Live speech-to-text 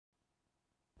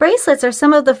Bracelets are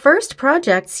some of the first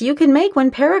projects you can make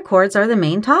when paracords are the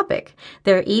main topic.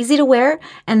 They're easy to wear,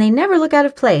 and they never look out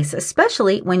of place,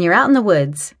 especially when you're out in the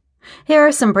woods. Here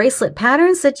are some bracelet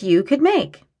patterns that you could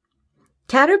make.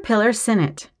 Caterpillar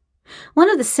Sinnet.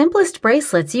 One of the simplest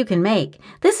bracelets you can make.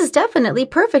 This is definitely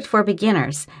perfect for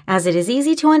beginners, as it is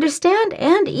easy to understand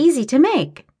and easy to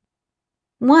make.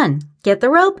 1. Get the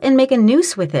rope and make a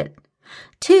noose with it.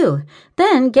 2.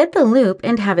 Then get the loop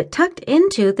and have it tucked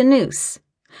into the noose.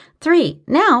 3.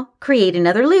 Now create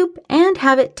another loop and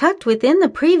have it tucked within the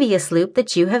previous loop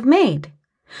that you have made.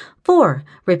 4.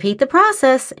 Repeat the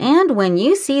process, and when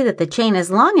you see that the chain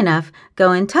is long enough,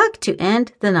 go and tuck to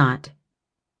end the knot.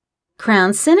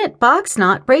 Crown Sinnet Box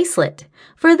Knot Bracelet.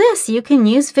 For this, you can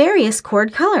use various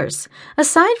cord colors.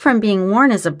 Aside from being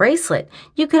worn as a bracelet,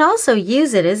 you could also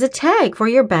use it as a tag for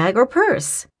your bag or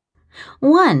purse.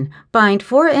 1. Bind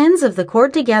 4 ends of the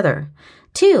cord together.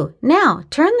 2. Now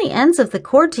turn the ends of the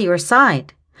cord to your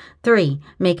side. 3.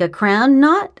 Make a crown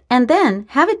knot and then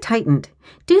have it tightened.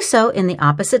 Do so in the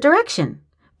opposite direction.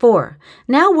 4.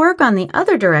 Now work on the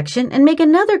other direction and make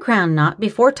another crown knot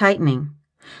before tightening.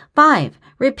 5.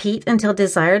 Repeat until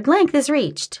desired length is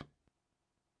reached.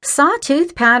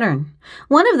 Sawtooth Pattern.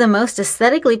 One of the most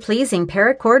aesthetically pleasing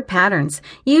paracord patterns.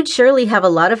 You'd surely have a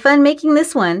lot of fun making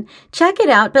this one. Check it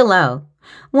out below.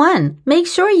 1. Make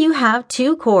sure you have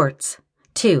 2 cords.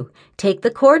 2. Take the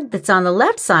cord that's on the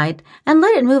left side and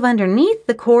let it move underneath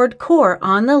the cord core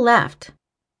on the left.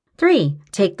 3.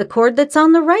 Take the cord that's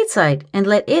on the right side and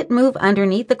let it move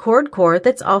underneath the cord core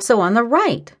that's also on the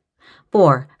right.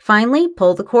 4. Finally,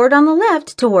 pull the cord on the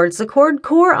left towards the cord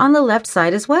core on the left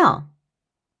side as well.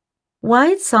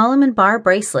 Wide Solomon Bar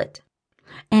Bracelet.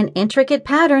 An intricate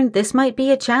pattern, this might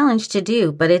be a challenge to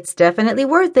do, but it's definitely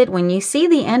worth it when you see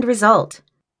the end result.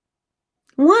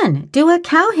 1. Do a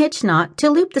cow hitch knot to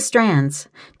loop the strands.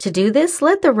 To do this,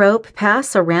 let the rope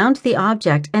pass around the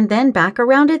object and then back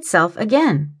around itself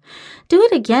again. Do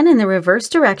it again in the reverse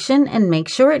direction and make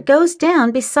sure it goes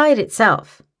down beside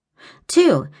itself.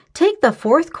 2. Take the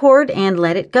 4th cord and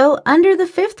let it go under the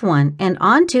 5th one and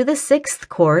onto the 6th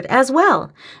cord as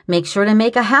well. Make sure to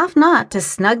make a half knot to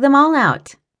snug them all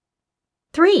out.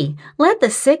 3. Let the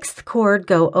 6th cord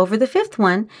go over the 5th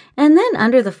one and then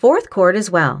under the 4th cord as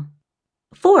well.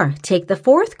 4. Take the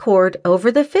 4th cord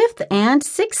over the 5th and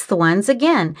 6th ones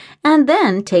again, and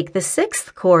then take the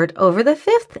 6th cord over the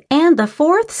 5th and the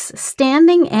 4th's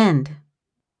standing end.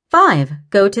 5.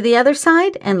 Go to the other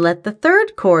side and let the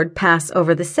 3rd cord pass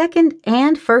over the 2nd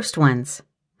and 1st ones.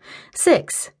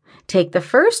 6. Take the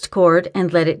 1st cord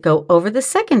and let it go over the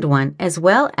 2nd one as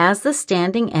well as the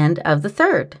standing end of the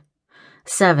 3rd.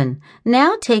 7.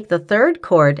 Now take the 3rd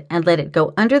cord and let it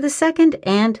go under the 2nd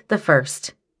and the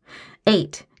 1st.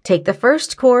 8. Take the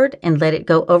 1st cord and let it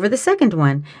go over the 2nd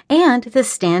one and the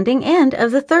standing end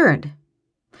of the 3rd.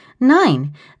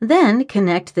 9. Then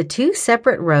connect the 2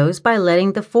 separate rows by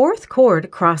letting the 4th cord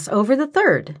cross over the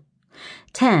 3rd.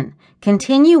 10.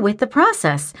 Continue with the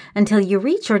process until you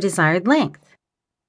reach your desired length.